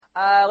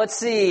Let's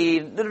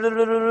see.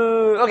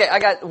 Okay, I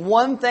got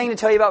one thing to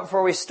tell you about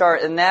before we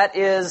start, and that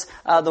is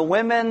the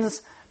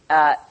women's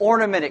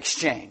ornament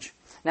exchange.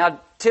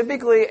 Now,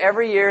 typically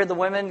every year the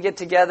women get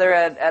together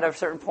at a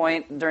certain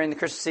point during the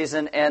Christmas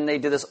season and they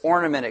do this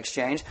ornament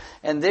exchange.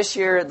 And this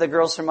year the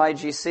girls from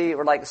IGC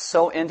were like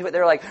so into it.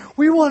 They're like,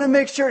 we want to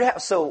make sure to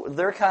have... So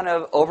they're kind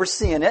of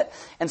overseeing it.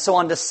 And so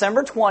on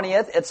December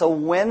 20th, it's a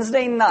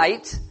Wednesday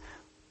night.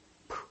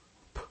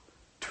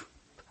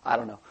 I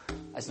don't know.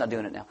 It's not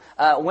doing it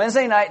now.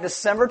 Wednesday night,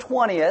 December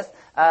 20th,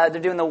 they're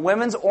doing the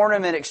women's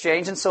ornament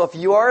exchange. And so if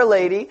you are a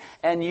lady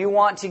and you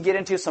want to get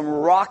into some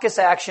raucous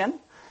action,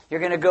 you're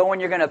going to go and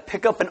you're going to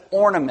pick up an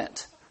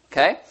ornament.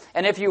 Okay?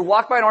 And if you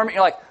walk by an ornament,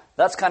 you're like,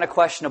 that's kind of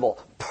questionable.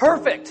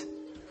 Perfect.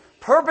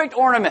 Perfect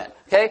ornament.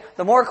 Okay?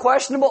 The more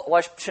questionable,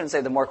 well, I shouldn't say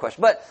the more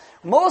questionable, but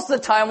most of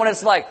the time when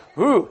it's like,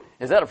 ooh,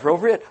 is that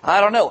appropriate? I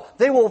don't know.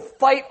 They will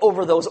fight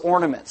over those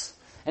ornaments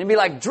and be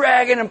like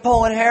dragging and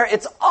pulling hair.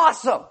 It's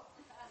awesome.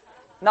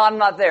 No, I'm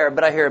not there,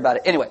 but I hear about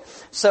it. Anyway,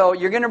 so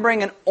you're going to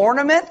bring an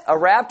ornament, a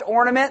wrapped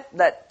ornament,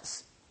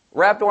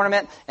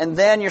 and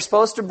then you're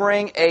supposed to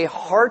bring a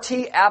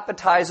hearty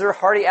appetizer.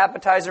 Hearty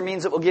appetizer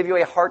means it will give you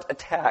a heart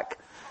attack.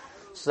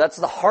 So that's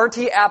the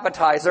hearty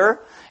appetizer.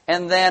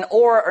 And then,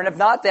 or if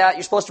not that,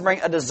 you're supposed to bring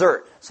a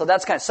dessert. So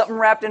that's kind of something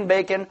wrapped in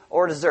bacon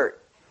or dessert.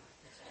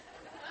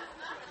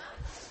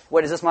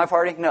 Wait, is this my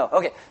party? No.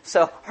 Okay.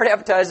 So, hearty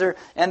appetizer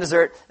and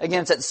dessert.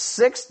 Again, it's at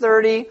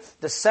 6:30,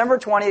 December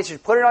 20th. You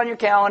should put it on your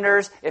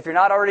calendars if you're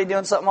not already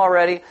doing something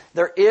already.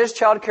 There is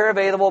childcare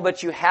available,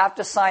 but you have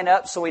to sign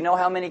up so we know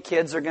how many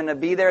kids are going to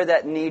be there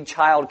that need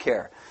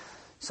childcare.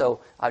 So,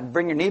 I'd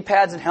bring your knee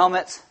pads and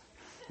helmets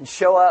and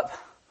show up.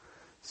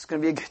 It's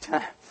going to be a good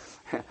time.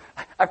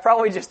 I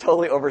probably just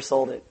totally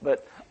oversold it,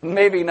 but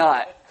maybe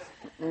not.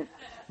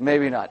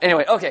 Maybe not.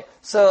 Anyway, okay.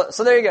 So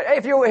there you go. Hey,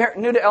 if you're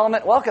new to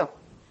Element, welcome.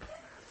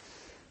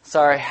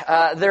 Sorry.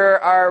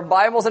 There are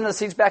Bibles under the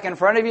seats back in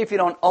front of you. If you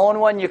don't own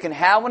one, you can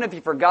have one. If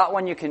you forgot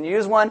one, you can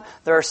use one.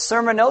 There are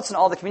sermon notes on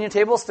all the communion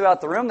tables throughout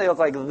the room. They look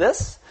like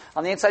this.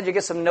 On the inside, you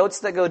get some notes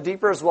that go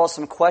deeper, as well as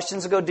some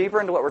questions that go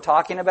deeper into what we're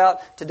talking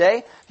about today.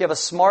 If you have a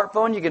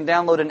smartphone, you can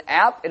download an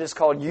app. It is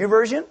called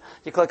YouVersion.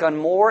 You click on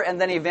More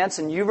and then Events,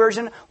 and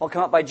YouVersion will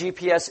come up by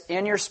GPS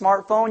in your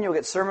smartphone. You'll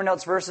get sermon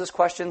notes, verses,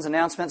 questions,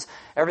 announcements,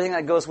 everything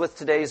that goes with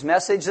today's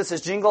message. This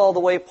is Jingle All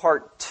the Way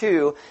Part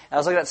 2. And I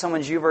was looking at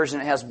someone's YouVersion.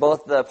 It has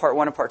both the Part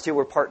 1 and Part 2.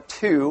 We're Part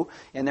 2,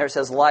 and there it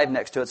says Live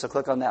next to it, so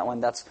click on that one.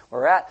 That's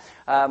where we're at.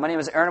 My name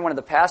is Aaron. I'm one of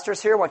the pastors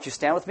here. Why don't you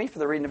stand with me for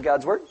the reading of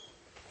God's Word?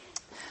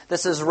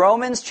 This is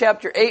Romans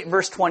chapter 8,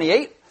 verse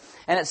 28.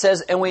 And it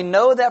says, and we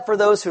know that for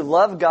those who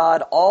love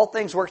God, all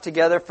things work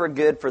together for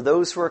good for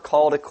those who are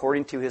called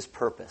according to His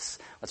purpose.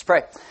 Let's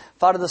pray.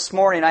 Father, this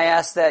morning I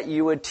ask that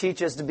you would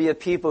teach us to be a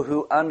people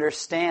who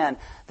understand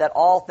that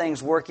all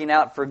things working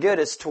out for good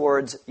is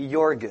towards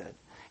your good.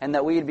 And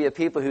that we'd be a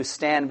people who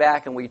stand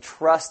back and we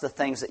trust the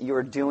things that you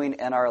are doing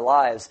in our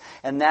lives.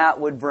 And that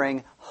would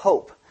bring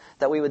hope.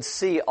 That we would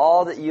see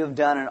all that you have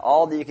done and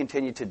all that you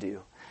continue to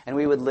do. And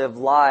we would live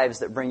lives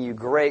that bring you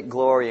great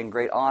glory and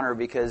great honor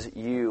because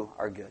you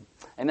are good.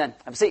 Amen.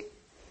 Have a seat.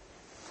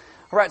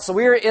 All right, so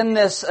we are in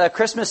this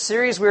Christmas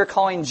series we are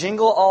calling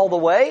Jingle All the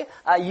Way.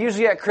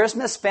 Usually at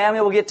Christmas, family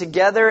will get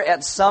together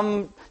at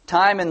some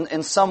time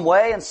in some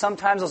way, and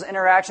sometimes those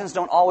interactions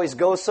don't always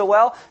go so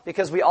well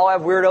because we all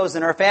have weirdos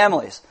in our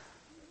families.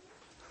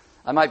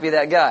 I might be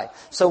that guy.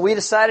 So we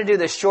decided to do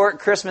this short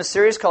Christmas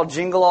series called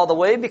Jingle All the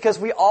Way because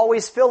we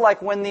always feel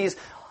like when these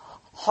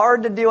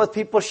hard to deal with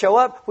people show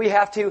up, we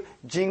have to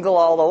jingle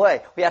all the way.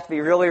 We have to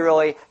be really,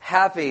 really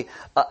happy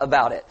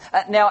about it.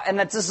 And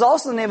this is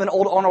also the name of an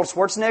old Arnold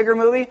Schwarzenegger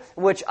movie,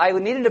 which I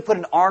needed to put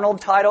an Arnold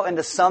title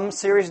into some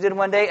series I did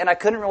one day, and I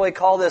couldn't really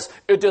call this,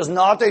 It Is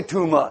Not a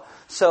Tumor.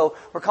 So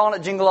we're calling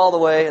it Jingle All the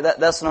Way.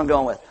 That's what I'm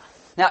going with.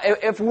 Now,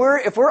 if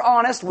we're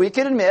honest, we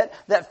can admit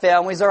that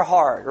families are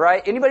hard,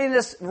 right? Anybody in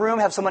this room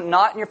have someone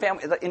not in your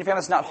family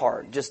that's not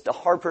hard, just a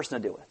hard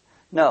person to deal with?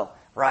 No.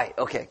 Right.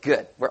 Okay,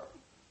 good.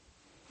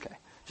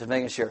 Just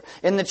making sure.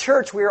 In the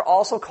church, we are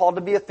also called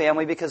to be a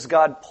family because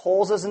God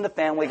pulls us into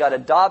family. God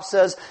adopts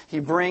us. He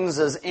brings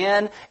us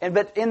in.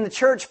 But in the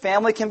church,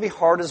 family can be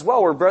hard as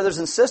well. We're brothers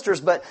and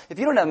sisters. But if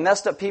you don't have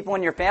messed up people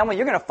in your family,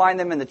 you're going to find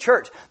them in the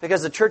church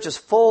because the church is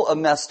full of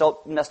messed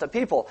up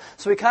people.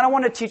 So we kind of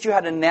want to teach you how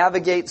to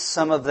navigate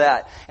some of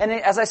that. And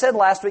as I said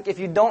last week, if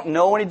you don't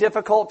know any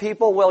difficult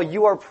people, well,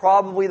 you are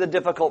probably the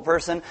difficult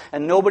person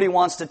and nobody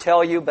wants to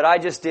tell you, but I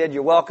just did.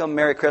 You're welcome.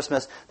 Merry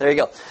Christmas. There you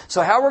go.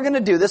 So how we're going to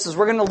do this is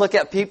we're going to look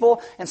at people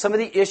and some of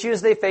the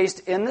issues they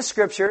faced in the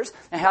Scriptures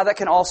and how that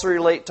can also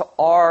relate to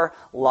our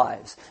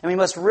lives. And we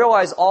must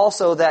realize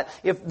also that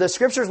if the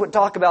Scriptures would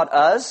talk about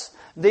us,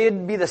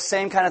 they'd be the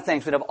same kind of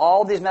things. We'd have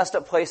all these messed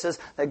up places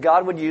that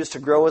God would use to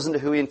grow us into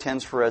who He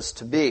intends for us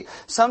to be.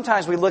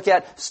 Sometimes we look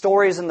at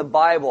stories in the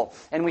Bible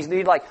and we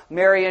read like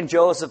Mary and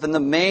Joseph and the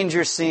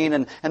manger scene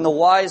and the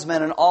wise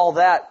men and all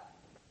that.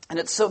 And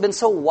it's been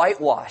so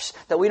whitewashed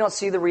that we don't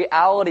see the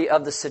reality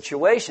of the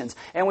situations.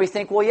 And we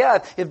think, well,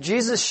 yeah, if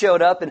Jesus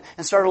showed up and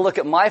started to look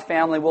at my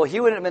family, well, he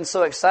wouldn't have been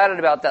so excited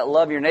about that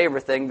love your neighbor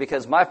thing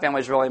because my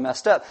family's really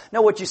messed up.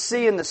 No, what you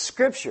see in the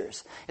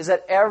Scriptures is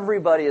that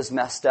everybody is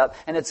messed up,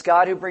 and it's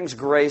God who brings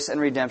grace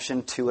and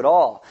redemption to it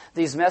all.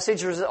 These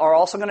messages are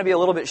also going to be a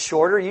little bit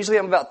shorter. Usually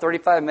I'm about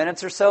 35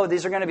 minutes or so.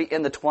 These are going to be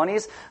in the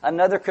 20s.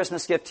 Another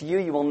Christmas gift to you.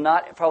 You will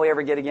not probably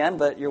ever get again,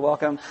 but you're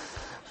welcome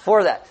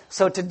for that.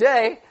 So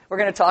today, we're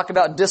going to talk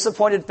about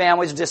disappointed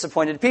families,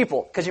 disappointed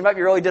people. Because you might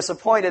be really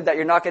disappointed that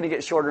you're not going to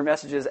get shorter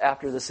messages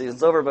after the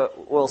season's over,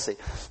 but we'll see.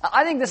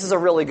 I think this is a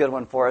really good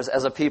one for us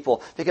as a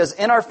people. Because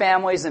in our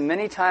families, and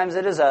many times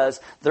it is us,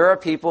 there are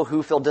people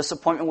who feel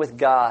disappointment with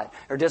God,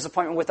 or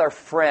disappointment with our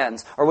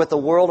friends, or with the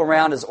world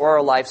around us, or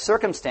our life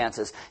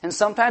circumstances. And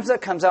sometimes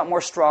that comes out more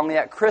strongly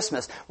at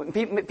Christmas.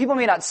 People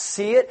may not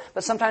see it,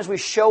 but sometimes we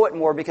show it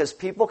more because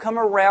people come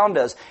around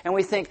us, and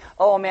we think,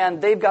 oh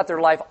man, they've got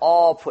their life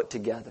all put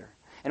together.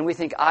 And we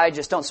think, I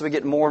just don't. So we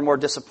get more and more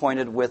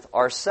disappointed with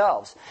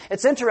ourselves.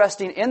 It's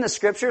interesting, in the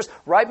Scriptures,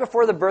 right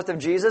before the birth of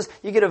Jesus,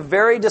 you get a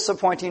very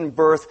disappointing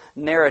birth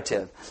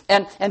narrative.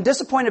 And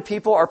disappointed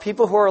people are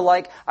people who are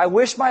like, I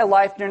wish my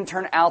life didn't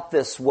turn out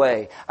this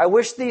way. I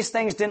wish these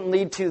things didn't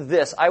lead to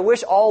this. I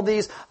wish all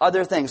these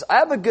other things. I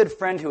have a good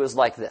friend who is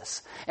like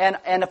this. And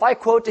if I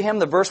quote to him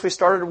the verse we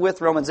started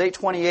with, Romans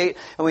 8:28,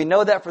 and we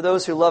know that for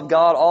those who love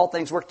God, all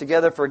things work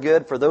together for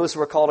good, for those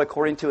who are called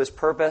according to His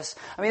purpose.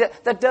 I mean,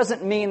 that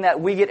doesn't mean that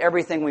we get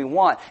everything we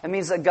want. It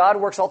means that God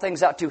works all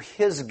things out to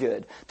His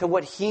good, to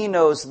what He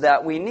knows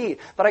that we need.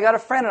 But I got a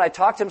friend, and I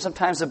talk to him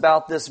sometimes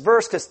about this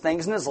verse because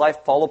things in his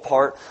life fall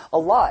apart a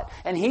lot.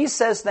 And he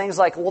says things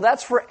like, well,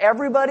 that's for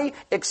everybody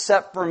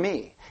except for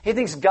me. He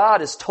thinks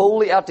God is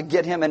totally out to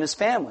get him and his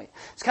family.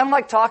 It's kind of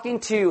like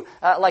talking to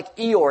like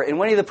Eeyore in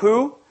Winnie the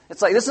Pooh.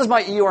 It's like, this is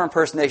my Eeyore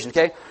impersonation,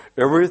 okay?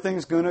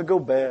 Everything's going to go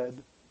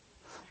bad.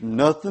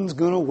 Nothing's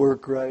going to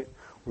work right.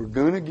 We're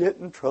going to get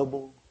in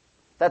trouble.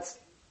 That's...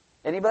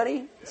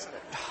 Anybody?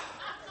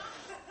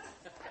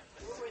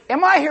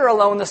 Am I here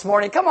alone this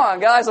morning? Come on,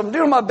 guys. I'm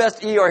doing my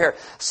best Eeyore here.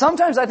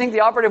 Sometimes I think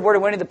the operative word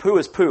of Winnie the Pooh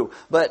is poo.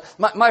 But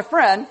my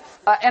friend,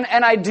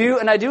 and I do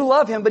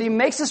love him, but he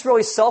makes this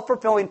really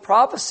self-fulfilling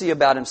prophecy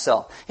about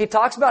himself. He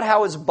talks about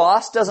how his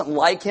boss doesn't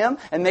like him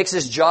and makes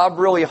his job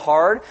really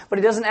hard, but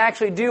he doesn't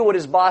actually do what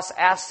his boss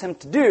asks him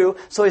to do,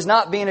 so he's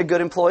not being a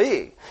good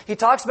employee. He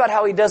talks about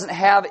how he doesn't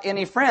have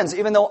any friends,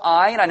 even though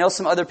I know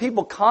some other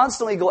people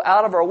constantly go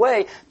out of our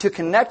way to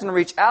connect and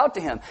reach out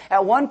to him.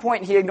 At one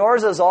point, he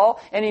ignores us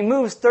all, and he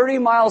moves 30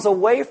 miles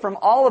away from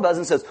all of us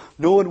and says,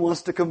 no one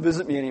wants to come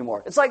visit me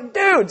anymore. It's like,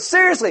 dude,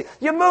 seriously,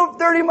 you moved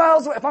 30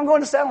 miles away. If I'm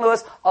going to San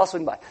Luis, I'll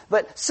swing by.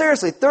 But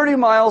seriously, 30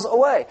 miles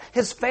away.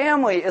 His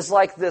family is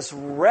like this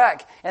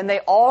wreck, and they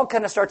all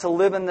kind of start to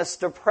live in this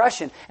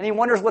depression. And he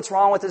wonders what's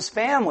wrong with his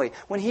family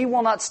when he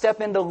will not step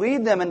in to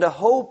lead them into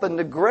hope and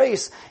to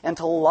grace and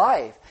to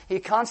life. He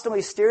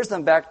constantly steers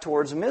them back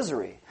towards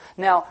misery.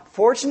 Now,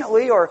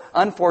 fortunately or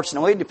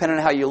unfortunately, depending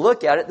on how you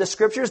look at it, the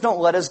Scriptures don't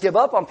let us give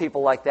up on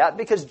people like that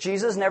because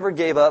Jesus never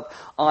gave up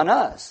on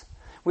us.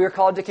 We are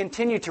called to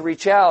continue to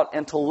reach out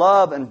and to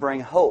love and bring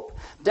hope.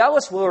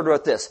 Dallas Willard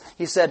wrote this.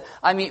 He said,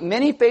 I meet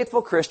many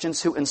faithful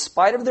Christians who, in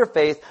spite of their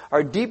faith,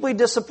 are deeply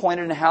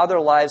disappointed in how their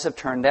lives have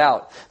turned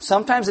out.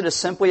 Sometimes it is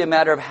simply a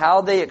matter of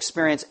how they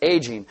experience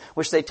aging,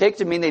 which they take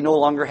to mean they no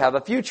longer have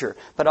a future.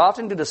 But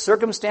often due to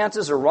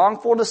circumstances or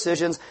wrongful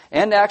decisions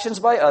and actions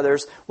by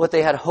others, what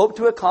they had hoped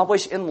to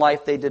accomplish in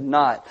life, they did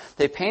not.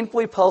 They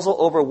painfully puzzle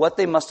over what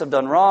they must have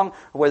done wrong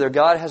or whether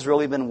God has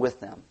really been with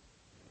them.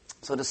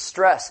 So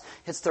distress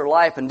hits their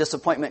life and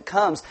disappointment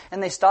comes,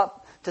 and they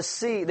stop to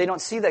see, they don't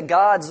see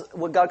that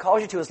what God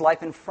calls you to is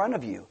life in front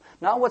of you.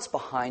 Not what's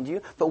behind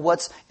you, but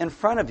what's in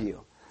front of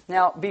you.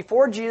 Now,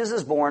 before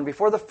Jesus is born,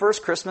 before the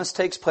first Christmas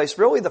takes place,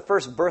 really the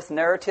first birth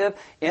narrative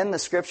in the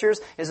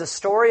Scriptures is a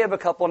story of a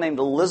couple named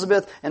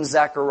Elizabeth and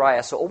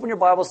Zachariah. So open your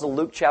Bibles to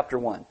Luke chapter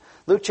 1.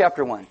 Luke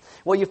chapter 1.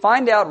 What you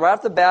find out right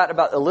off the bat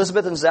about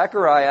Elizabeth and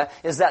Zachariah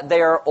is that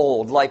they are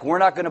old. Like, we're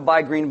not going to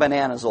buy green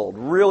bananas old.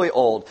 Really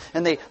old.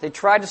 And they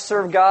tried to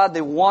serve God.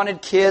 They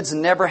wanted kids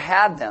and never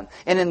had them.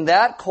 And in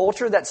that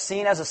culture, that's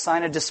seen as a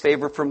sign of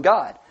disfavor from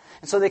God.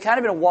 And so they kind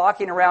of been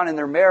walking around in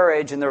their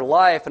marriage and their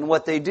life and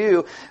what they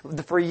do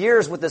for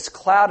years with this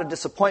cloud of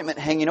disappointment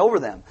hanging over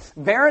them.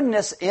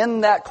 Barrenness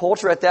in that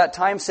culture at that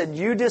time said,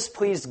 you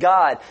displeased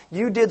God.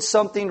 You did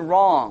something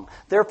wrong.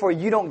 Therefore,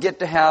 you don't get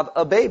to have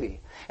a baby.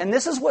 And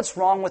this is what's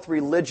wrong with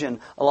religion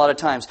a lot of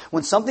times.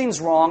 When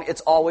something's wrong,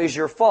 it's always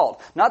your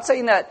fault. Not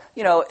saying that,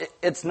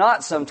 it's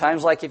not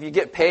sometimes. Like if you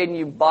get paid and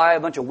you buy a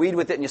bunch of weed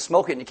with it and you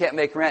smoke it and you can't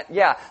make rent,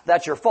 yeah,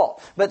 that's your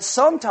fault. But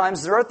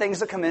sometimes there are things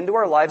that come into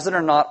our lives that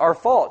are not our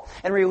fault.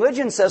 And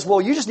religion says,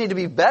 well, you just need to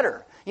be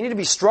better. You need to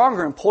be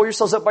stronger and pull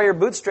yourselves up by your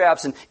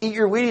bootstraps and eat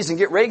your Wheaties and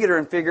get regular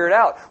and figure it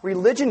out.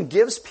 Religion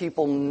gives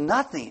people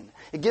nothing.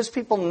 It gives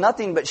people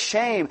nothing but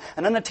shame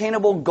and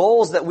unattainable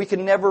goals that we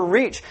can never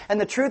reach.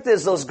 And the truth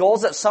is, those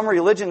goals that some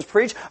religions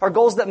preach are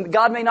goals that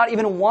God may not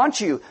even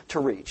want you to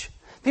reach.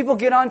 People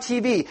get on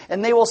TV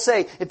and they will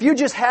say, if you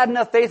just had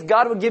enough faith,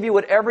 God would give you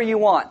whatever you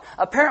want.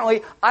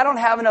 Apparently, I don't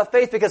have enough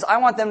faith because I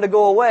want them to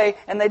go away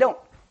and they don't.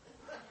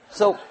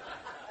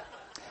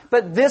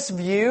 But this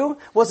view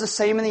was the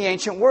same in the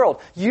ancient world.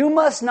 You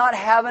must not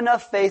have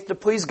enough faith to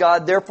please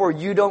God, therefore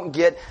you don't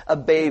get a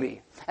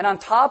baby. And on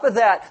top of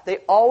that, they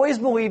always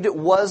believed it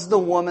was the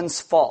woman's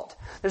fault.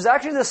 There's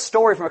actually this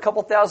story from a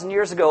couple thousand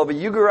years ago of a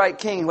Ugarit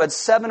king who had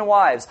 7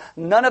 wives.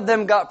 None of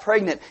them got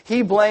pregnant.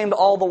 He blamed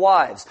all the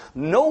wives.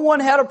 No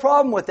one had a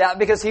problem with that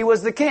because he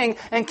was the king,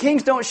 and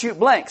kings don't shoot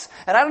blanks.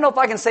 And I don't know if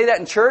I can say that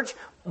in church,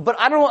 but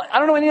I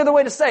don't know any other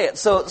way to say it.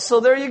 So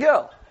there you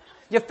go.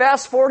 You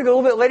fast forward a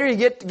little bit later, you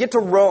get to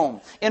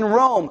Rome. In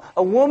Rome,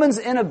 a woman's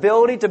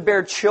inability to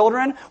bear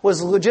children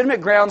was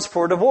legitimate grounds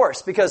for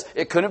divorce because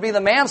it couldn't be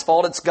the man's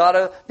fault, it's got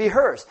to be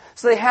hers.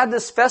 So they had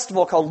this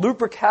festival called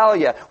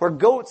Lupercalia where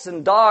goats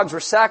and dogs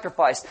were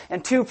sacrificed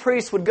and 2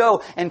 priests would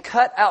go and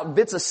cut out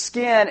bits of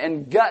skin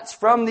and guts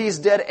from these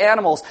dead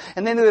animals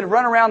and then they would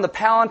run around the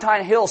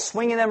Palatine Hill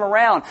swinging them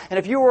around. And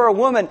if you were a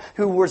woman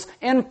who was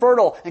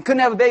infertile and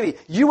couldn't have a baby,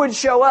 you would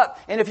show up.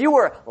 And if you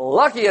were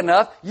lucky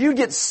enough, you'd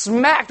get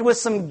smacked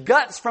with some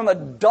guts from a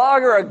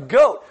dog or a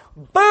goat.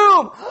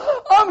 Boom!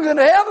 I'm going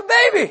to have a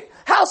baby!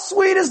 How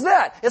sweet is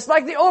that? It's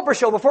like the Oprah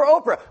show before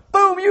Oprah.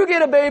 Boom, you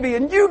get a baby,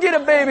 and you get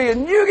a baby,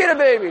 and you get a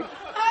baby.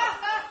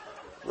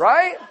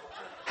 Right?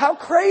 How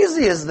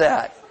crazy is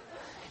that?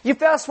 You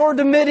fast forward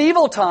to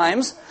medieval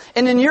times,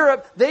 and in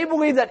Europe, they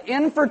believed that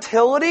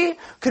infertility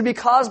could be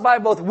caused by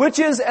both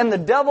witches and the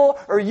devil,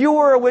 or you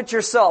were a witch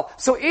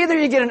yourself. So either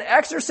you get an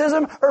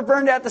exorcism or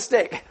burned at the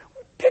stake.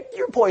 Pick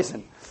your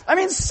poison. I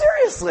mean,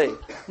 seriously,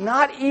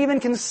 not even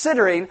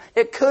considering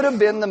it could have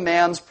been the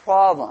man's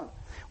problem.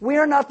 We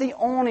are not the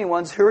only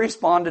ones who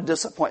respond to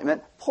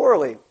disappointment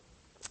poorly.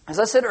 As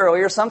I said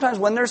earlier, sometimes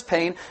when there's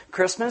pain,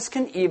 Christmas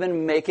can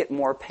even make it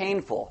more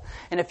painful.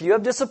 And if you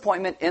have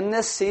disappointment in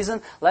this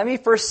season, let me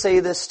first say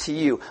this to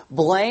you.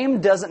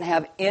 Blame doesn't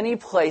have any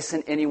place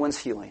in anyone's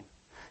healing.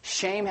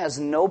 Shame has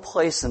no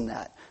place in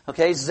that.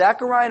 Okay,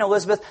 Zechariah and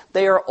Elizabeth,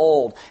 they are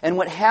old. And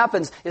what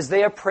happens is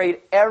they have prayed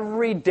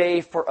every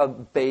day for a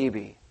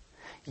baby.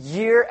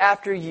 Year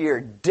after year,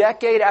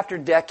 decade after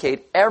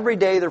decade, every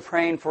day they're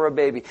praying for a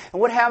baby.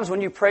 And what happens when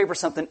you pray for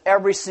something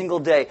every single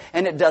day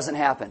and it doesn't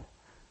happen?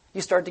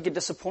 You start to get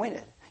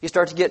disappointed. You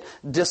start to get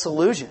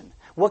disillusioned.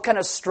 What kind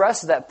of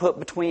stress did that put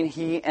between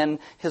he and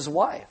his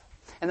wife?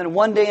 And then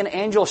one day an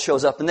angel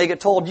shows up and they get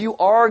told, you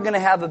are going to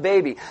have a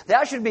baby.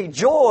 That should be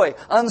joy,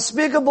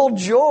 unspeakable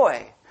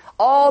joy.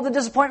 All the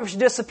disappointment should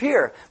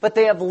disappear. But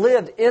they have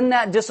lived in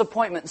that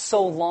disappointment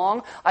so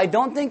long, I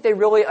don't think they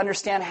really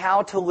understand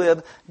how to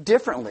live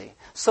differently.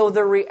 So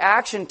their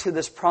reaction to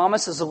this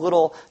promise is a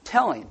little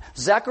telling.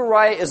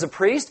 Zechariah is a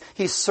priest.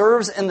 He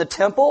serves in the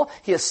temple.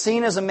 He is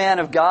seen as a man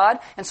of God.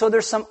 And so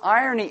there's some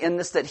irony in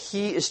this that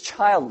he is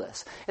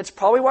childless. It's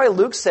probably why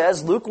Luke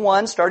says, Luke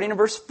 1, starting in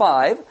verse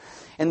 5,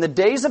 in the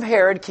days of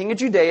Herod, king of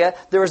Judea,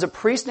 there was a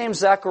priest named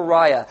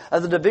Zechariah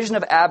of the division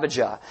of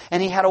Abijah.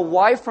 And he had a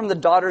wife from the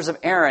daughters of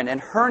Aaron, and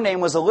her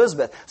name was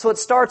Elizabeth. So it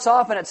starts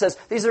off and it says,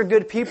 these are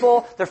good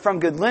people, they're from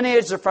good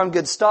lineage, they're from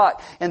good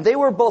stock. And they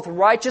were both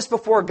righteous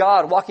before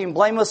God, walking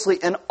blamelessly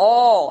in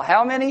all.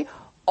 How many?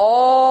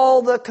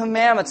 All the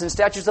commandments and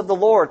statutes of the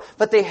Lord.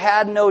 But they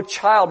had no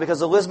child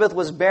because Elizabeth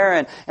was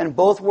barren, and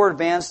both were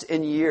advanced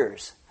in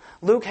years.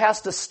 Luke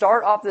has to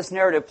start off this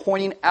narrative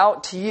pointing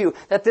out to you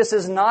that this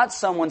is not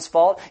someone's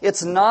fault.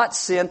 It's not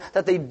sin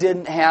that they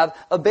didn't have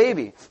a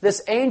baby.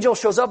 This angel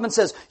shows up and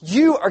says,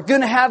 you are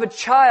going to have a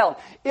child.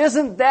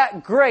 Isn't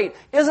that great?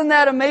 Isn't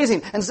that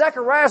amazing? And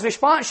Zechariah's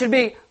response should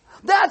be,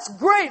 that's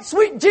great,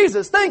 sweet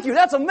Jesus, thank you,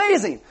 that's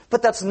amazing.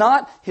 But that's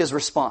not his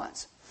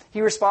response. He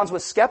responds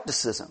with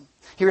skepticism.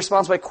 He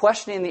responds by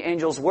questioning the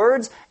angel's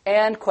words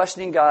and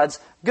questioning God's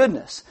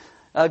goodness.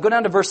 Go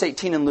down to verse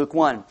 18 in Luke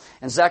 1.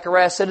 And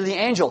Zechariah said to the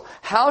angel,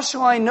 how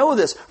shall I know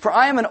this? For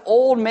I am an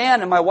old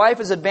man and my wife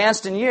is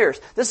advanced in years.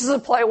 This is a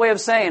polite way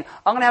of saying,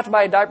 I'm going to have to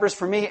buy diapers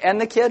for me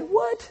and the kid.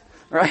 What?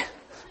 Right?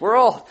 We're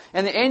old.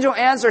 And the angel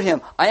answered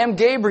him, I am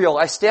Gabriel.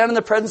 I stand in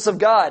the presence of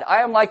God.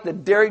 I am like the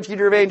Derek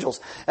Jeter of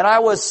angels. And I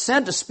was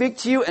sent to speak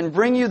to you and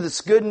bring you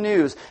this good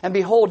news. And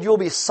behold, you will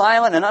be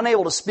silent and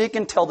unable to speak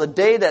until the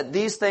day that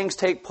these things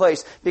take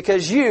place.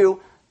 Because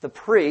you, the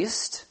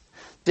priest,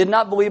 did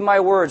not believe my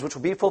words, which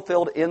will be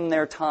fulfilled in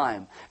their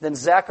time. Then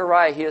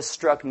Zechariah, he is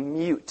struck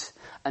mute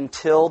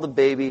until the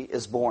baby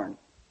is born.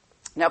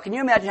 Now, can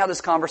you imagine how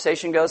this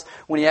conversation goes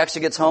when he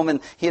actually gets home and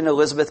he and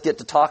Elizabeth get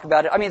to talk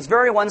about it? I mean, it's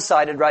very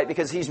one-sided, right,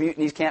 because he's mute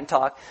and he can't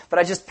talk. But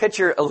I just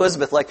picture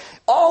Elizabeth like,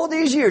 all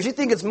these years, you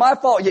think it's my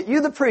fault, yet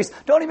you, the priest,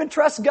 don't even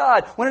trust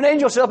God when an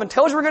angel shows up and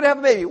tells you we're going to have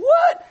a baby.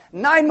 What?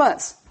 9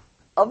 months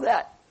of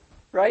that,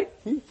 right?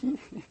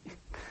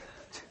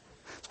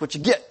 What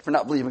you get for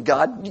not believing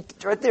God.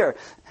 Right there.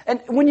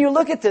 And when you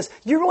look at this,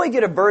 you really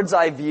get a bird's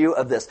eye view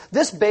of this.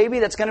 This baby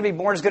that's going to be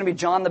born is going to be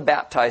John the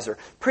Baptizer,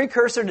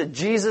 precursor to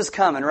Jesus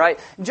coming, right?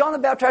 John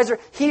the Baptizer,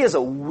 he is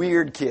a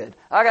weird kid.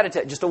 I got to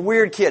tell you, just a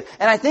weird kid.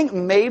 And I think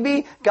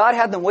maybe God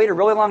had them wait a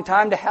really long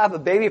time to have a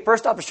baby.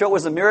 First off, to show it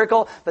was a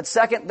miracle. But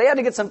second, they had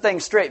to get some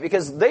things straight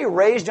because they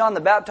raised John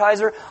the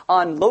Baptizer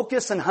on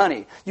locusts and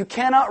honey. You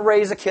cannot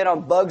raise a kid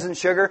on bugs and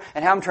sugar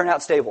and have him turn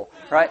out stable,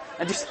 right?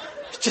 And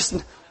just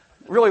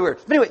really weird.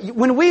 But anyway,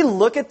 when we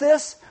look at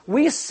this,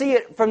 we see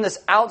it from this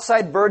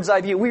outside bird's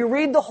eye view. We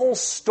read the whole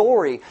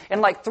story in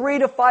like 3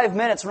 to 5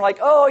 minutes. And we're like,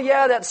 oh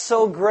yeah, that's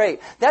so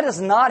great. That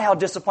is not how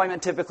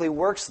disappointment typically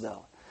works,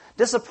 though.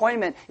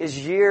 Disappointment is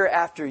year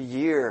after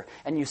year,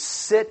 and you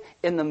sit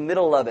in the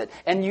middle of it.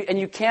 And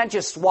you can't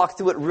just walk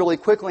through it really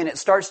quickly, and it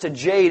starts to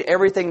jade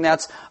everything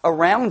that's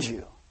around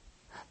you.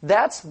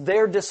 That's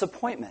their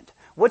disappointment.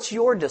 What's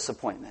your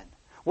disappointment?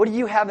 What do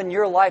you have in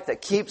your life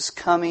that keeps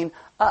coming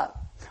up?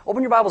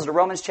 Open your Bibles to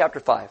Romans chapter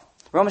 5.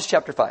 Romans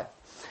chapter 5.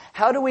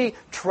 How do we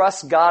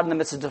trust God in the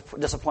midst of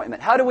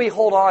disappointment? How do we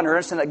hold on or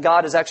understand that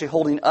God is actually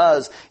holding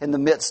us in the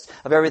midst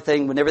of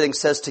everything when everything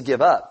says to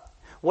give up?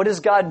 What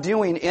is God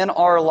doing in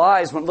our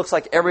lives when it looks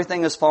like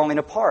everything is falling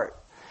apart?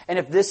 And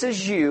if this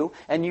is you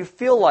and you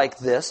feel like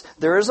this,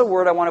 there is a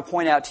word I want to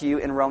point out to you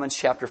in Romans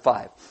chapter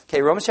 5.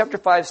 Okay, Romans chapter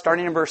 5,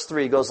 starting in verse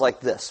 3, goes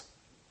like this.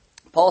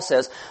 Paul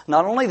says,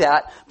 not only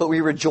that, but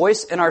we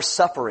rejoice in our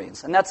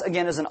sufferings. And that's,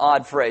 again, is an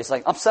odd phrase.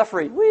 Like, I'm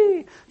suffering,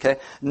 whee! Okay.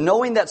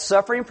 Knowing that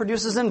suffering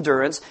produces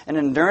endurance, and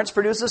endurance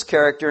produces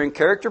character, and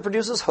character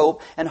produces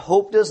hope, and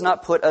hope does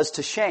not put us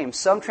to shame.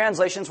 Some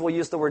translations will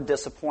use the word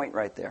disappoint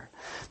right there.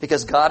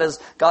 Because God's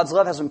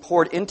love has been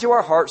poured into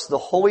our hearts, the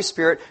Holy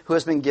Spirit who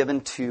has been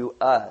given to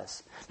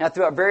us. Now,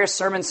 throughout various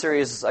sermon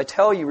series, I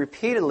tell you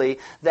repeatedly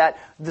that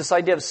this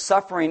idea of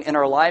suffering in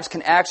our lives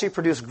can actually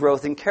produce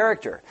growth in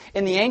character.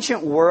 In the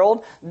ancient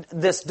world,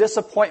 this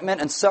disappointment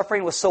and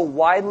suffering was so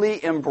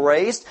widely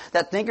embraced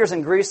that thinkers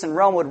in Greece and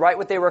Rome would write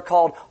what they were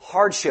called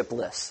hardship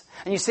lists.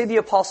 And you see the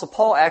Apostle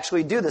Paul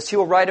actually do this. He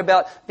will write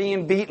about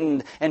being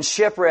beaten and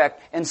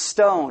shipwrecked and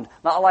stoned.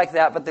 Not like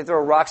that, but they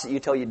throw rocks at you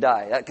till you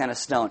die. That kind of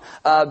stone.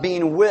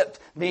 Being whipped,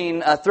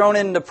 being thrown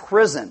into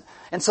prison.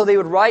 And so they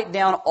would write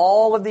down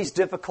all of these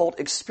difficult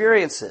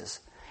experiences.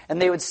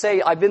 And they would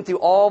say, I've been through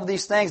all of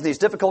these things. These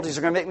difficulties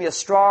are going to make me a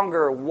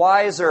stronger,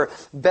 wiser,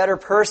 better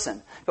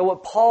person. But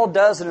what Paul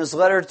does in his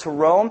letter to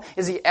Rome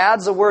is he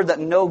adds a word that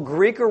no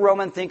Greek or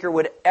Roman thinker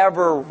would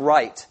ever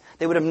write.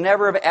 They would have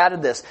never have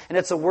added this. And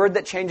it's a word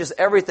that changes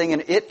everything,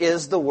 and it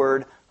is the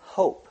word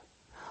hope.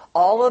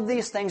 All of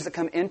these things that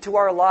come into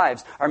our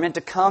lives are meant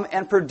to come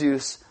and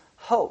produce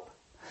hope.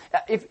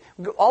 If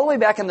all the way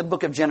back in the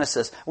book of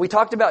Genesis, we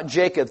talked about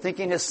Jacob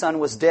thinking his son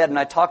was dead, and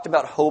I talked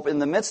about hope in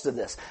the midst of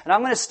this. And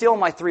I'm going to steal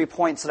my 3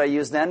 points that I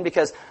used then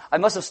because I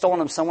must have stolen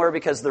them somewhere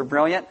because they're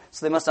brilliant,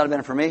 so they must not have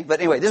been for me. But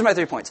anyway, these are my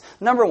 3 points.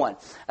 Number 1,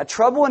 a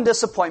trouble and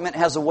disappointment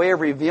has a way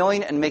of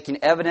revealing and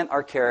making evident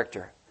our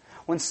character.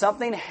 When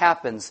something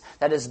happens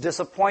that is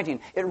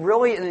disappointing, it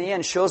really, in the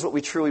end, shows what we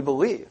truly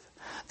believe.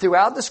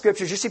 Throughout the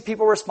Scriptures, you see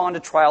people respond to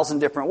trials in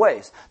different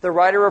ways. The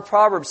writer of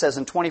Proverbs says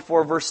in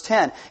 24 verse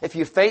 10, if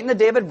you faint in the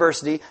day of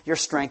adversity, your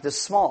strength is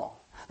small.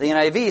 The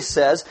NIV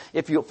says,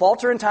 if you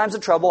falter in times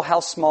of trouble, how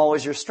small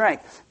is your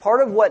strength?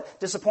 Part of what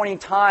disappointing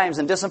times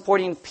and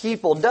disappointing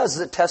people does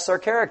is it tests our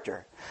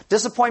character.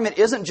 Disappointment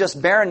isn't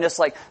just barrenness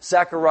like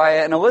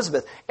Zechariah and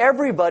Elizabeth.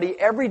 Everybody,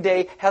 every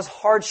day, has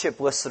hardship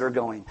lists that are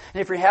going.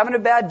 And if you're having a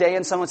bad day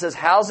and someone says,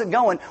 how's it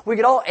going? We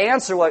could all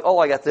answer like, oh,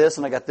 I got this,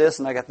 and I got this,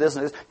 and I got this,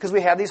 and this, because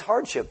we have these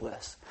hardship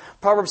lists.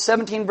 Proverbs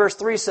 17 verse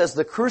 3 says,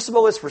 the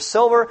crucible is for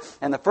silver,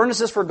 and the furnace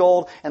is for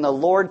gold, and the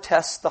Lord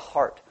tests the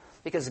heart.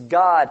 Because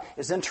God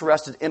is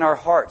interested in our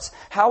hearts.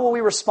 How will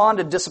we respond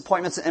to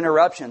disappointments and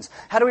interruptions?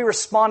 How do we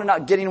respond to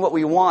not getting what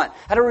we want?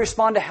 How do we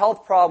respond to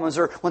health problems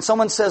or when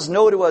someone says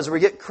no to us or we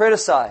get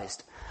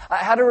criticized?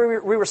 How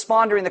do we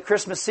respond during the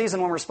Christmas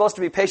season when we're supposed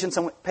to be patient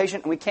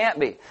and we can't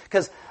be?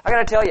 Because I got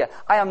to tell you,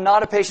 I am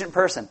not a patient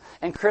person.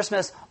 And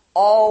Christmas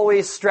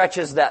always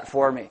stretches that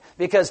for me.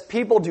 Because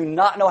people do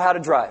not know how to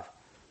drive.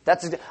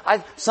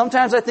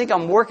 Sometimes I think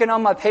I'm working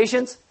on my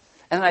patience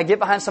and then I get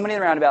behind somebody in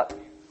the roundabout.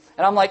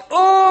 And I'm like,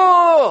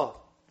 oh,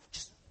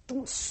 just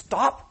don't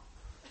stop.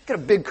 Get a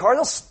big car,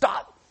 they'll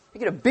stop. You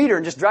get a beater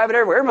and just drive it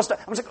everywhere. Everyone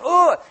stop. I'm just like,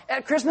 oh,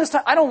 at Christmas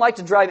time, I don't like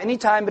to drive any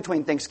time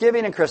between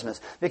Thanksgiving and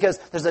Christmas because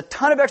there's a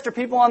ton of extra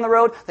people on the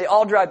road. They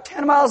all drive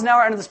 10 miles an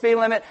hour under the speed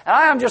limit, and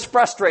I am just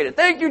frustrated.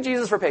 Thank you,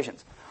 Jesus, for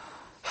patience.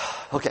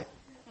 Okay.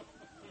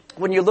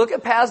 When you look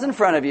at paths in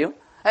front of you,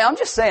 hey, I'm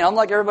just saying, I'm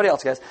like everybody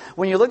else, guys.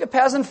 When you look at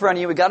paths in front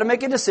of you, we got to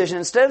make a decision.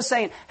 Instead of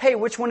saying, hey,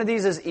 which one of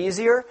these is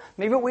easier?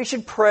 Maybe what we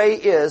should pray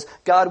is,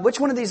 God, which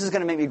one of these is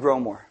going to make me grow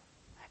more?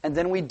 And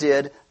then we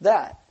did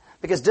that.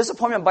 Because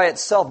disappointment by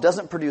itself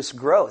doesn't produce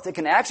growth. It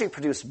can actually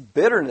produce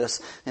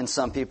bitterness in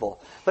some people.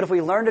 But if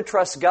we learn to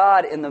trust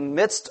God in the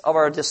midst of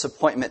our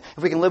disappointment,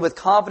 if we can live with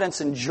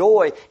confidence and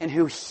joy in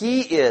who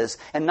He is,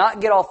 and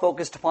not get all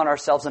focused upon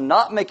ourselves and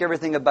not make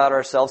everything about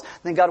ourselves,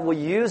 then God will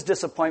use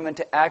disappointment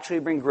to actually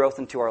bring growth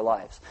into our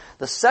lives.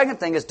 The second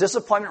thing is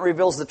disappointment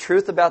reveals the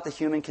truth about the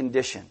human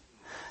condition.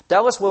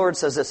 Dallas Willard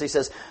says this. He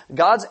says,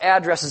 God's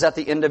address is at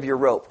the end of your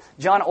rope.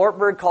 John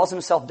Ortberg calls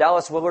himself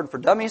Dallas Willard for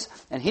Dummies,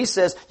 and he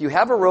says, you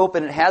have a rope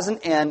and it has an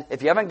end.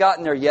 If you haven't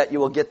gotten there yet, you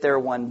will get there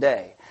one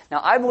day.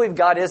 Now, I believe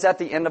God is at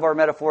the end of our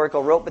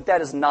metaphorical rope, but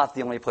that is not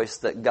the only place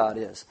that God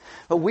is.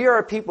 But we are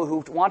a people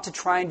who want to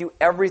try and do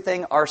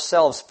everything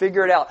ourselves,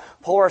 figure it out,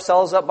 pull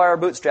ourselves up by our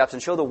bootstraps,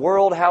 and show the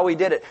world how we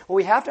did it. What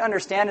we have to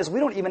understand is we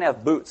don't even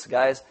have boots,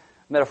 guys.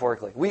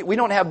 Metaphorically. We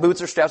don't have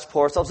boots or straps to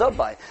pull ourselves up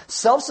by.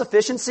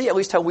 Self-sufficiency, at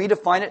least how we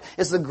define it,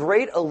 is the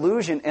great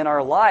illusion in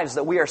our lives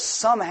that we are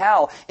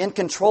somehow in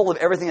control of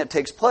everything that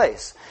takes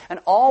place. And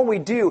all we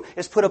do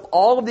is put up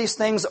all of these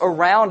things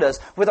around us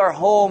with our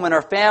home and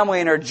our family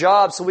and our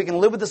jobs so we can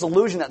live with this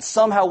illusion that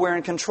somehow we're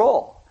in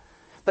control.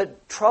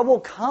 But trouble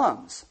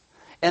comes.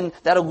 And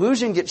that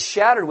illusion gets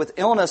shattered with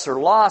illness or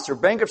loss or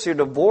bankruptcy or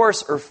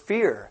divorce or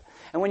fear.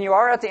 And when you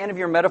are at the end of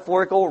your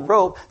metaphorical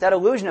rope, that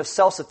illusion of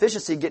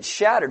self-sufficiency gets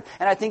shattered.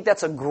 And I think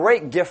that's a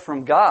great gift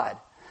from God.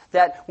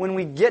 That when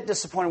we get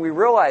disappointed, we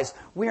realize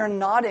we are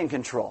not in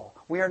control.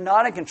 We are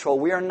not in control.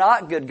 We are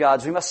not good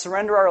gods. We must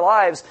surrender our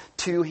lives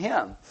to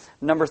Him.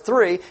 Number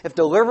 3, if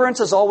deliverance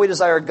is all we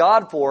desire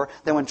God for,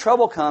 then when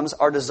trouble comes,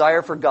 our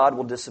desire for God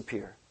will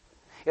disappear.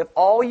 If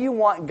all you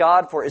want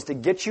God for is to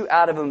get you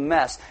out of a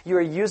mess, you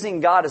are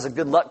using God as a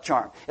good luck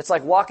charm. It's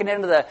like walking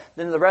into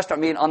the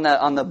restaurant,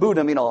 on the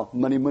Buddha,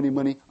 money, money,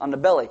 money, on the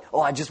belly. Oh,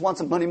 I just want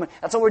some money, money.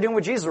 That's what we're doing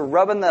with Jesus. We're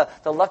rubbing the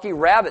lucky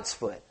rabbit's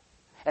foot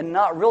and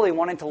not really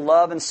wanting to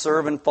love and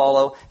serve and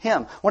follow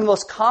Him. One of the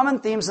most common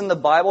themes in the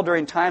Bible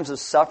during times of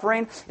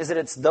suffering is that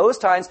it's those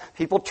times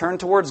people turn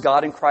towards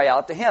God and cry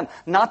out to Him.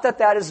 Not that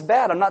that is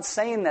bad. I'm not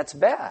saying that's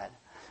bad.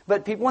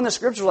 But people in the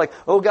Scriptures are like,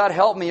 oh God,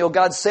 help me. Oh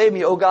God, save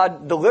me. Oh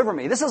God, deliver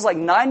me. This is like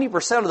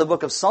 90% of the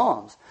book of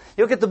Psalms.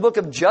 You look at the book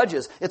of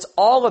Judges. It's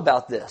all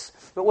about this.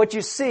 But what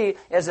you see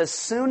is as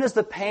soon as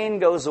the pain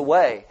goes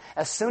away,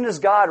 as soon as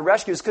God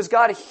rescues, because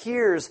God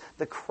hears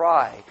the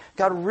cry.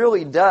 God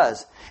really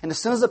does. And as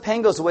soon as the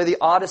pain goes away, the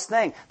oddest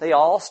thing, they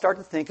all start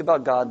to think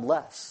about God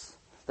less.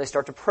 They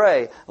start to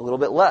pray a little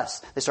bit less.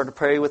 They start to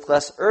pray with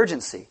less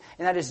urgency.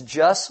 And that is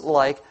just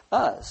like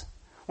us.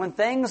 When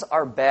things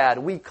are bad,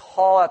 we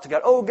call out to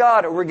God, oh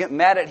God, or we get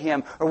mad at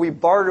Him, or we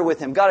barter with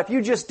Him. God, if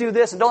you just do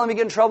this and don't let me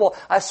get in trouble,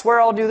 I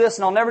swear I'll do this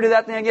and I'll never do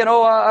that thing again.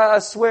 Oh, I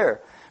swear.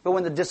 But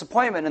when the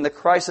disappointment and the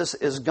crisis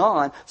is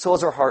gone, so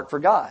is our heart for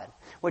God.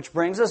 Which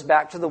brings us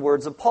back to the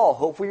words of Paul.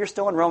 Hopefully you're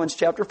still in Romans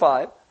chapter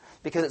 5,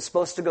 because it's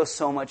supposed to go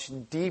so much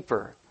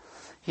deeper.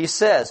 He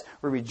says,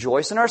 we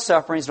rejoice in our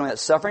sufferings, knowing that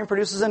suffering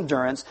produces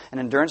endurance, and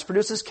endurance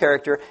produces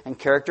character, and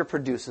character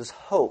produces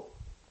hope.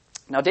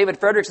 Now, David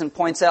Fredrickson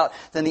points out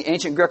that in the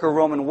ancient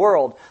Greco-Roman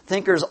world,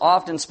 thinkers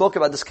often spoke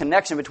about this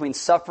connection between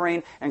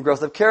suffering and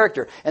growth of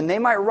character. And they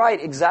might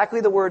write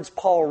exactly the words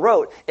Paul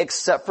wrote,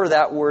 except for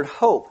that word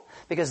hope.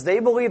 Because they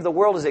believe the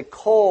world is a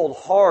cold,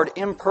 hard,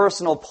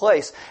 impersonal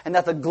place, and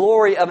that the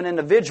glory of an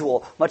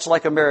individual, much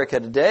like America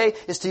today,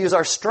 is to use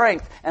our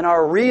strength and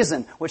our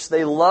reason, which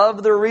they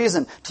love the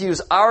reason, to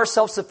use our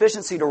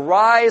self-sufficiency to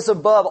rise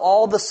above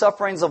all the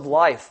sufferings of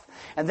life.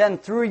 And then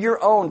through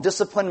your own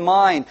disciplined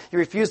mind, you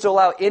refuse to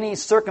allow any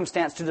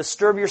circumstance to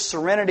disturb your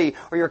serenity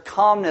or your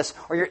calmness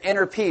or your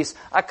inner peace.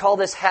 I call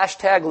this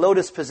hashtag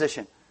lotus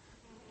position.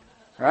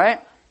 Right?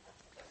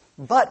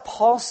 But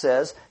Paul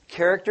says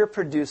character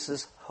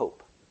produces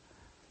hope.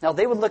 Now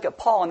they would look at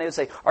Paul and they would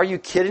say, are you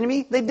kidding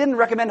me? They didn't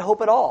recommend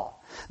hope at all.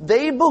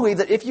 They believed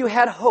that if you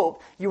had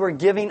hope, you were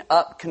giving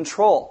up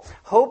control.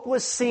 Hope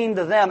was seen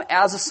to them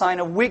as a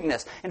sign of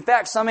weakness. In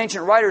fact, some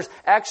ancient writers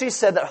actually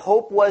said that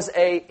hope was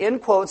a, in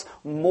quotes,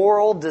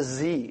 moral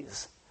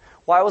disease.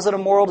 Why was it a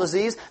moral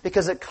disease?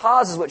 Because it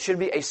causes what should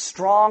be a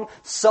strong,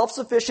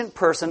 self-sufficient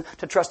person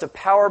to trust a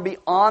power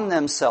beyond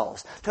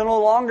themselves, to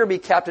no longer be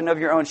captain of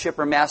your own ship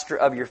or master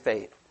of your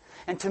fate.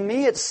 And to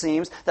me, it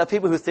seems that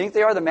people who think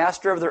they are the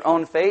master of their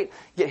own fate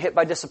get hit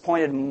by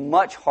disappointed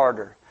much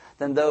harder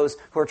than those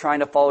who are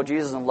trying to follow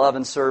Jesus and love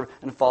and serve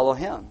and follow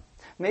Him.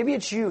 Maybe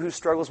it's you who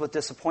struggles with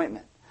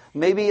disappointment.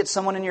 Maybe it's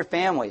someone in your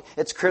family.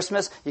 It's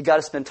Christmas. You got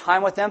to spend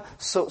time with them.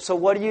 So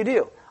what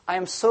do? I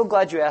am so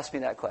glad you asked me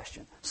that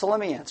question. So let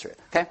me answer it,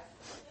 okay?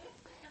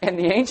 In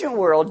the ancient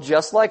world,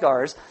 just like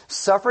ours,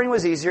 suffering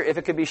was easier if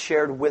it could be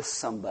shared with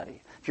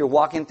somebody. If you're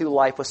walking through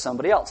life with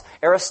somebody else.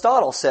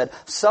 Aristotle said,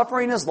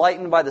 suffering is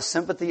lightened by the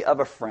sympathy of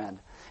a friend.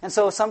 And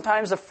so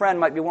sometimes a friend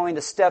might be willing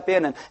to step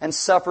in and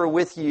suffer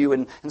with you,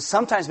 and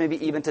sometimes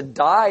maybe even to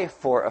die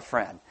for a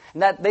friend.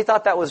 And that they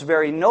thought that was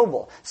very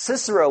noble.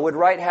 Cicero would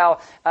write how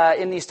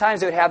in these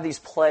times they would have these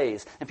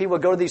plays. And people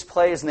would go to these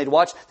plays and they'd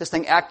watch this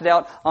thing acted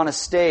out on a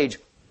stage.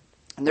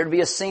 And there'd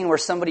be a scene where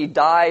somebody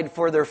died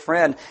for their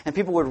friend, and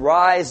people would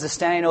rise to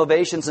standing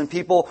ovations, and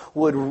people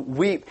would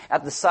weep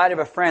at the sight of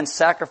a friend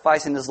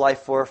sacrificing his life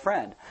for a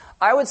friend.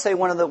 I would say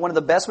one of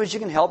the best ways you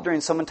can help during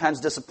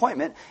sometimes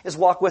disappointment is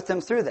walk with them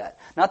through that.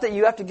 Not that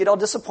you have to get all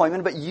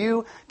disappointment, but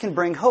you can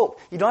bring hope.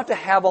 You don't have to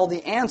have all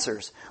the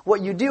answers.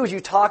 What you do is you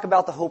talk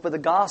about the hope of the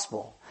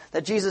gospel.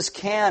 That Jesus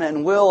can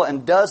and will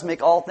and does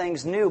make all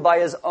things new by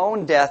His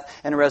own death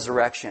and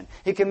resurrection.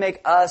 He can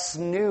make us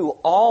new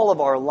all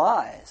of our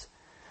lives.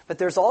 But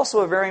there's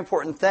also a very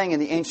important thing in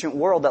the ancient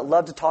world that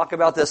loved to talk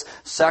about this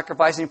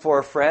sacrificing for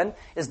a friend,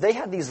 is they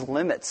had these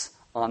limits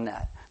on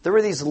that. There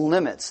were these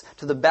limits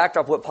to the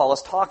backdrop of what Paul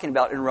is talking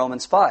about in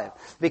Romans 5.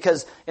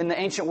 Because in the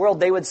ancient world,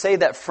 they would say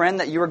that friend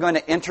that you are going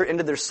to enter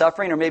into their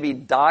suffering or maybe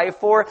die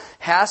for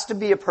has to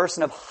be a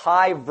person of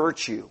high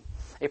virtue.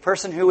 A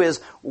person who is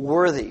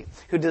worthy,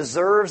 who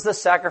deserves the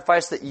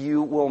sacrifice that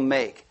you will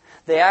make.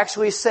 They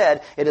actually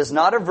said it is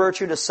not a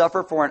virtue to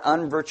suffer for an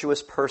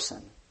unvirtuous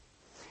person.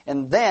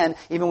 And then,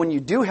 even when you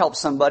do help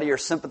somebody or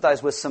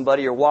sympathize with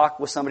somebody or walk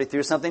with somebody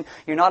through something,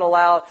 you're not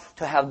allowed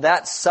to have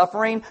that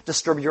suffering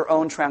disturb your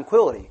own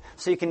tranquility.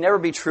 So you can never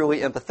be truly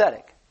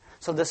empathetic.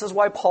 So this is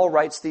why Paul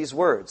writes these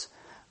words.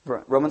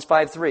 Romans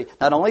 5:3.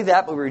 Not only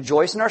that, but we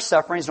rejoice in our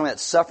sufferings, knowing that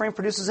suffering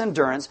produces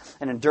endurance,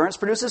 and endurance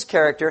produces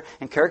character,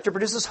 and character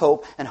produces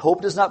hope, and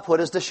hope does not put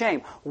us to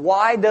shame.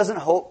 Why doesn't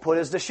hope put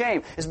us to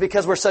shame? Is it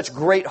because we're such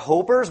great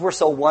hopers? We're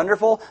so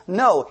wonderful?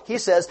 No. He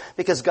says,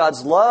 because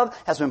God's love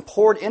has been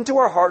poured into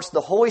our hearts,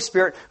 the Holy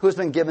Spirit who has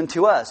been given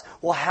to us.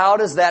 Well, how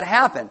does that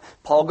happen?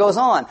 Paul goes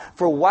on.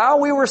 For while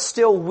we were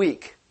still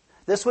weak,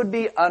 this would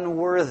be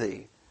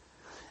unworthy.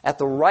 At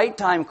the right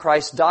time,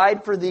 Christ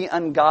died for the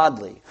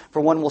ungodly.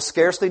 For one will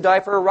scarcely die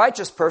for a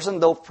righteous person,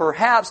 though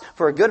perhaps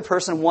for a good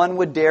person one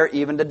would dare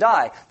even to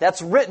die.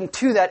 That's written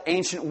to that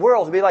ancient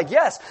world to be like,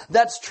 yes,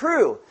 that's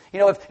true. You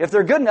know, if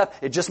they're good enough,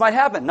 it just might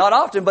happen. Not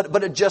often,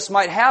 but it just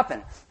might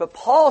happen. But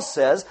Paul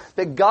says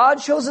that God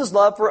shows His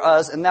love for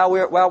us, and now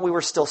while we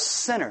were still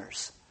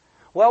sinners,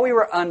 while we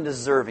were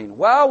undeserving,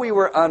 while we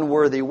were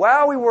unworthy,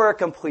 while we were a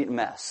complete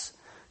mess,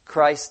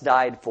 Christ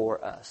died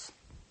for us.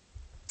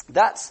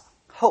 That's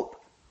hope.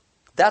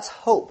 That's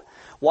hope.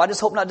 Why does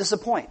hope not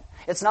disappoint?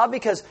 It's not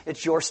because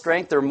it's your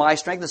strength or my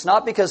strength. It's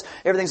not because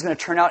everything's going to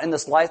turn out in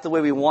this life the way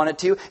we want it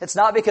to. It's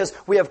not because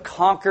we have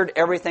conquered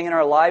everything in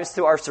our lives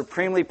through our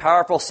supremely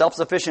powerful,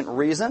 self-sufficient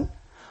reason.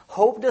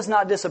 Hope does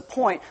not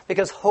disappoint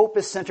because hope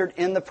is centered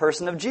in the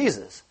person of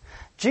Jesus.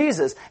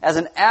 Jesus, as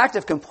an act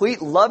of complete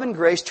love and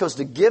grace, chose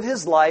to give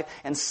His life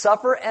and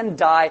suffer and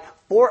die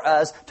for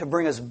us to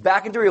bring us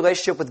back into a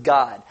relationship with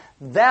God.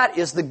 That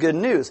is the good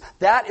news.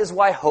 That is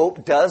why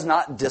hope does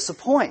not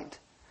disappoint.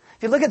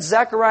 If you look at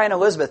Zechariah and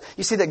Elizabeth,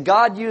 you see that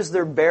God used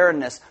their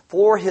barrenness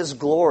for His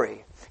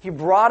glory. He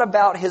brought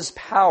about His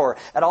power.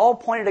 It all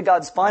pointed to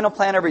God's final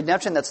plan of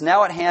redemption that's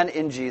now at hand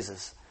in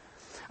Jesus.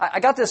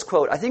 I got this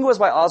quote. I think it was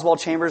by Oswald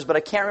Chambers, but I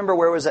can't remember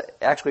where it was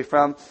actually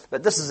from.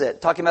 But this is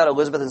it, talking about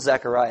Elizabeth and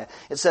Zechariah.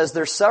 It says,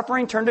 their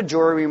suffering turned to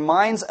joy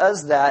reminds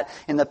us that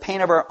in the pain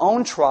of our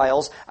own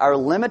trials, our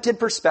limited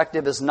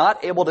perspective is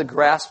not able to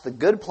grasp the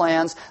good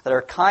plans that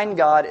our kind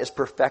God is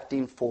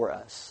perfecting for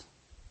us.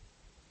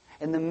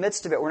 In the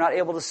midst of it, we're not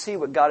able to see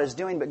what God is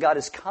doing, but God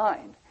is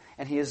kind,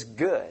 and He is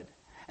good,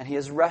 and He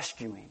is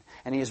rescuing,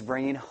 and He is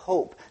bringing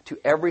hope to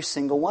every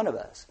single one of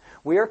us.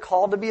 We are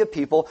called to be a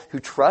people who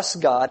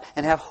trust God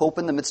and have hope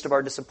in the midst of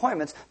our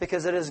disappointments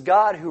because it is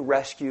God who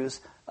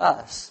rescues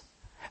us.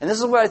 And this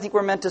is what I think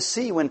we're meant to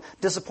see when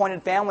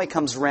disappointed family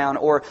comes around,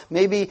 or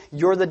maybe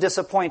you're the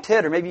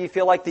disappointed, or maybe you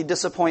feel like the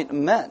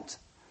disappointment.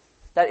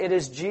 That it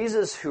is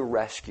Jesus who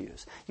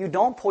rescues. You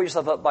don't pull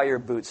yourself up by your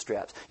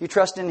bootstraps. You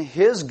trust in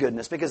His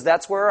goodness because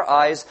that's where our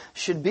eyes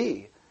should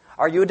be.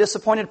 Are you a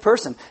disappointed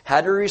person?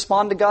 How do you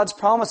respond to God's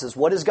promises?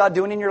 What is God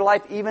doing in your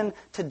life even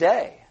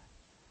today?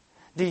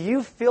 Do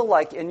you feel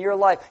like in your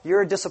life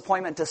you're a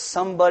disappointment to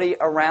somebody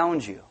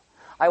around you?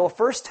 I will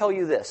first tell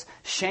you this.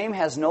 Shame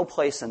has no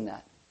place in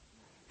that.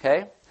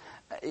 Okay?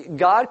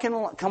 God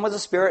can come with a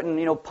spirit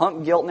and,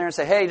 pump guilt in there and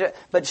say, hey,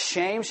 but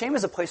shame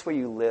is a place where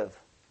you live.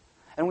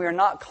 And we are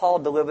not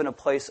called to live in a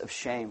place of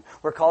shame.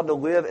 We're called to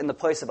live in the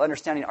place of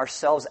understanding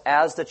ourselves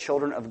as the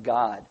children of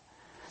God.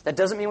 That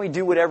doesn't mean we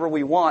do whatever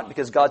we want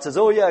because God says,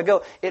 oh yeah,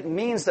 go. It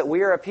means that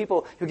we are a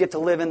people who get to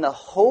live in the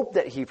hope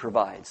that He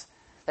provides.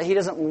 That He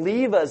doesn't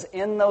leave us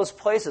in those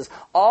places.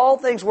 All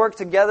things work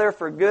together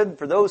for good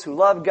for those who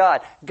love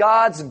God.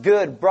 God's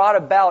good brought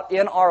about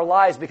in our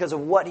lives because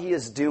of what He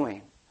is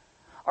doing.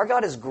 Our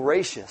God is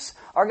gracious.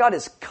 Our God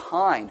is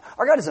kind.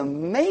 Our God is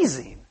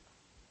amazing.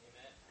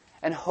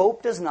 And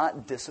hope does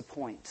not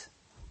disappoint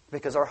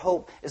because our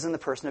hope is in the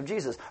person of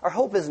Jesus. Our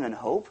hope isn't in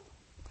hope.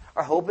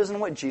 Our hope is in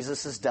what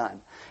Jesus has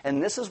done.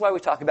 And this is why we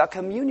talk about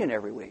communion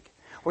every week,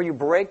 where you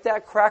break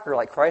that cracker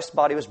like Christ's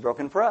body was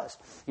broken for us.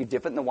 You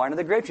dip it in the wine of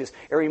the grape juice.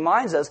 It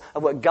reminds us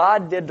of what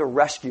God did to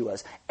rescue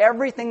us.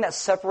 Everything that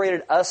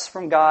separated us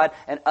from God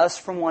and us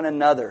from one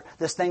another,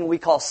 this thing we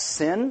call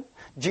sin,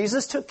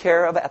 Jesus took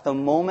care of at the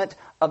moment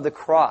of the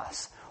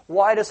cross.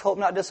 Why does hope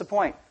not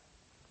disappoint?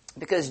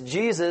 Because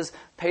Jesus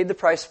paid the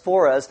price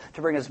for us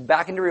to bring us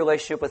back into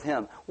relationship with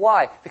Him.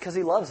 Why? Because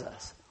He loves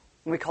us.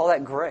 And we call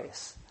that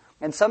grace.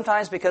 And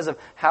sometimes because of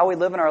how we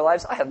live in our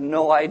lives, I have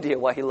no idea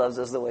why He loves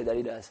us the way that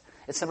He does.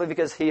 It's simply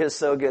because He is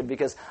so good.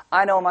 Because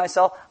I know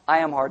myself, I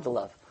am hard to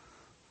love.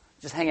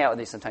 Just hang out with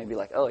me sometime and be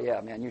like, oh yeah,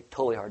 man, you're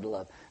totally hard to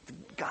love.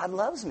 God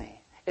loves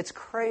me. It's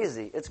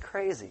crazy. It's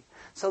crazy.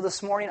 So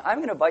this morning, I'm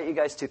going to invite you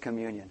guys to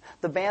communion.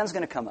 The band's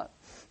going to come up.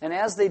 And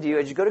as they do,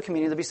 as you go to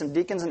communion, there'll be some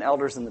deacons and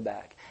elders in the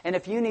back. And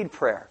if you need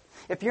prayer,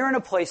 if you're in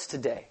a place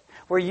today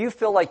where you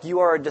feel like you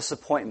are a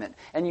disappointment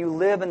and you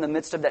live in the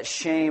midst of that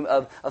shame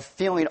of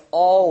feeling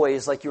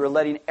always like you are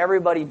letting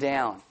everybody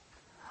down,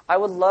 I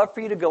would love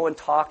for you to go and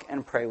talk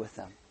and pray with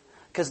them.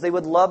 Because they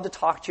would love to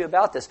talk to you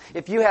about this.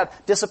 If you have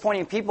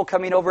disappointing people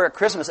coming over at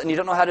Christmas and you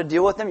don't know how to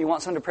deal with them, you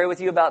want someone to pray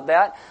with you about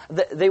that,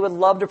 they would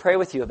love to pray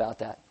with you about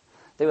that.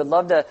 They would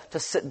love to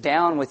sit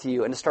down with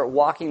you and to start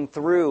walking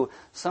through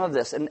some of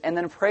this and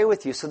then pray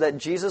with you so that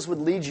Jesus would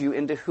lead you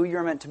into who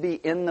you're meant to be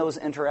in those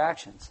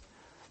interactions.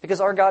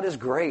 Because our God is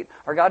great.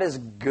 Our God is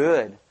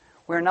good.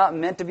 We're not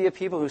meant to be a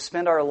people who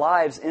spend our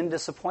lives in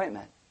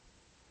disappointment.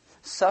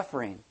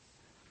 Suffering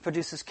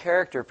produces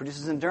character,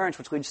 produces endurance,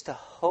 which leads to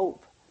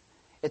hope.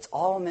 It's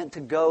all meant to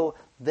go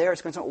there.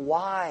 It's going to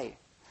why?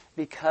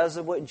 Because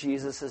of what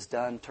Jesus has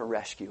done to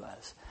rescue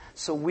us.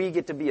 So we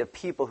get to be a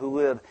people who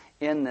live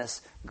in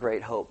this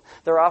great hope.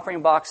 There are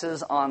offering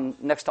boxes on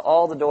next to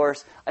all the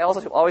doors. I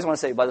also always want to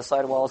say by the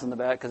side walls in the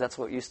back because that's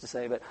what we used to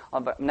say,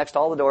 but next to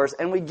all the doors.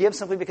 And we give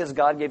simply because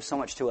God gave so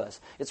much to us.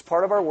 It's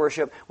part of our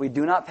worship. We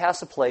do not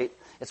pass a plate.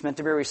 It's meant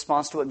to be a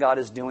response to what God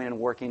is doing and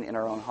working in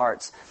our own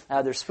hearts.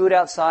 There's food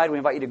outside. We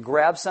invite you to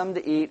grab some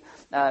to eat,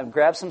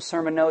 grab some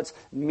sermon notes,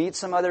 meet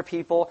some other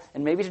people,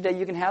 and maybe today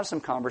you can have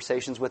some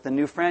conversations with a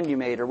new friend you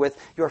made or with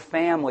your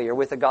family or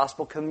with a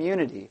gospel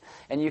community.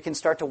 And you can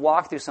start to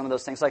walk through some of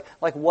those things like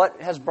what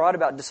has brought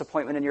about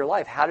disappointment in your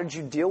life? How did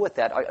you deal with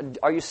that?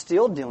 Are you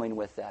still dealing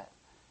with that?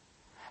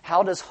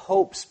 How does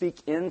hope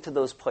speak into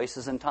those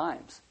places and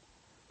times?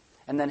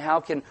 And then how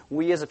can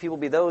we as a people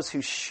be those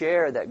who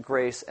share that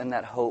grace and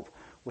that hope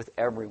with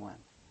everyone?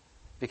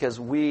 Because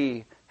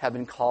we have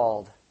been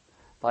called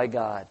by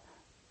God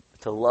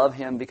to love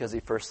Him because He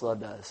first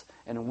loved us.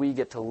 And we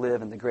get to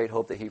live in the great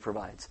hope that He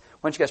provides.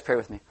 Why don't you guys pray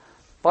with me?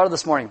 Father,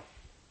 this morning,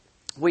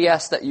 we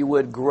ask that you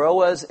would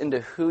grow us into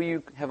who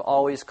you have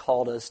always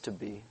called us to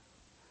be.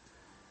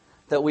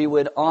 That we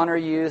would honor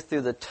you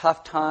through the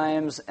tough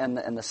times and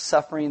the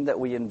suffering that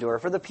we endure.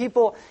 For the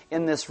people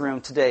in this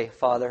room today,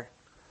 Father,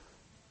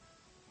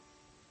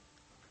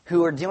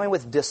 who are dealing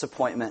with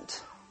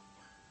disappointment,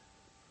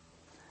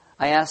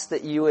 I ask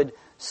that you would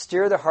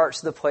steer their hearts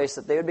to the place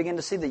that they would begin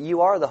to see that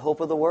you are the hope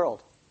of the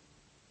world.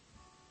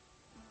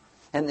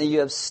 And that you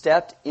have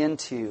stepped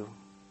into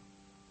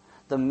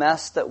the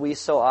mess that we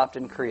so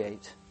often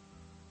create.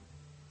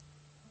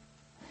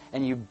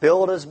 And you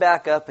build us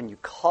back up and you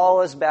call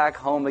us back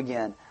home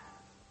again.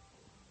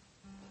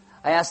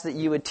 I ask that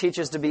you would teach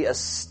us to be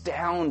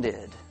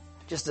astounded,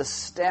 just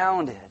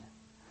astounded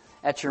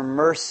at your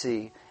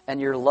mercy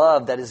and your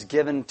love that is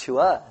given to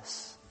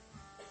us.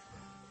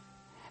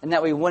 And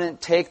that we wouldn't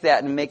take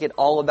that and make it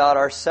all about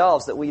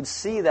ourselves, that we'd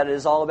see that it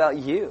is all about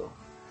you.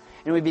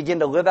 And we begin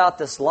to live out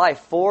this life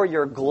for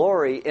your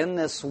glory in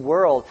this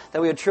world,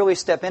 that we would truly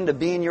step into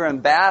being your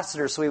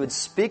ambassadors so we would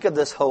speak of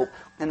this hope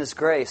and this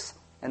grace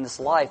and this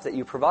life that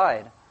you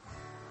provide.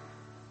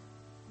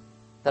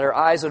 That our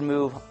eyes would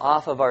move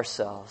off of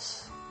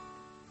ourselves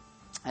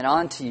and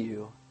onto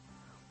you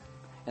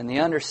and the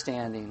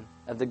understanding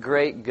of the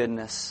great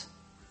goodness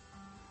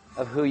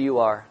of who you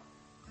are.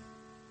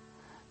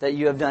 That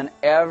you have done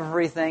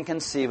everything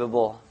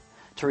conceivable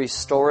to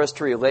restore us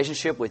to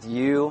relationship with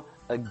you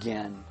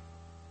again.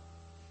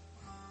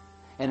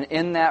 And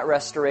in that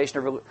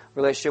restoration of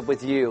relationship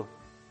with you,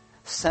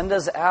 send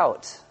us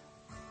out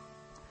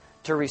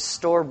to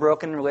restore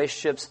broken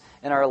relationships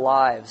in our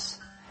lives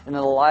and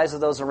in the lives of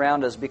those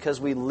around us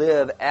because we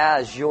live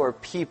as your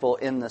people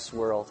in this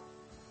world.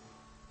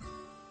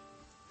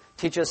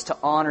 Teach us to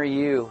honor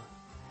you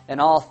in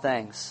all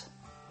things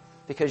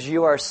because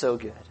you are so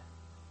good.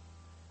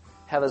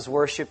 Have us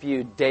worship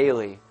you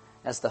daily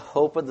as the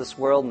hope of this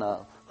world and the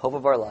hope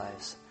of our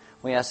lives.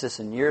 We ask this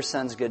in your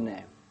Son's good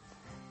name.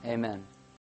 Amen.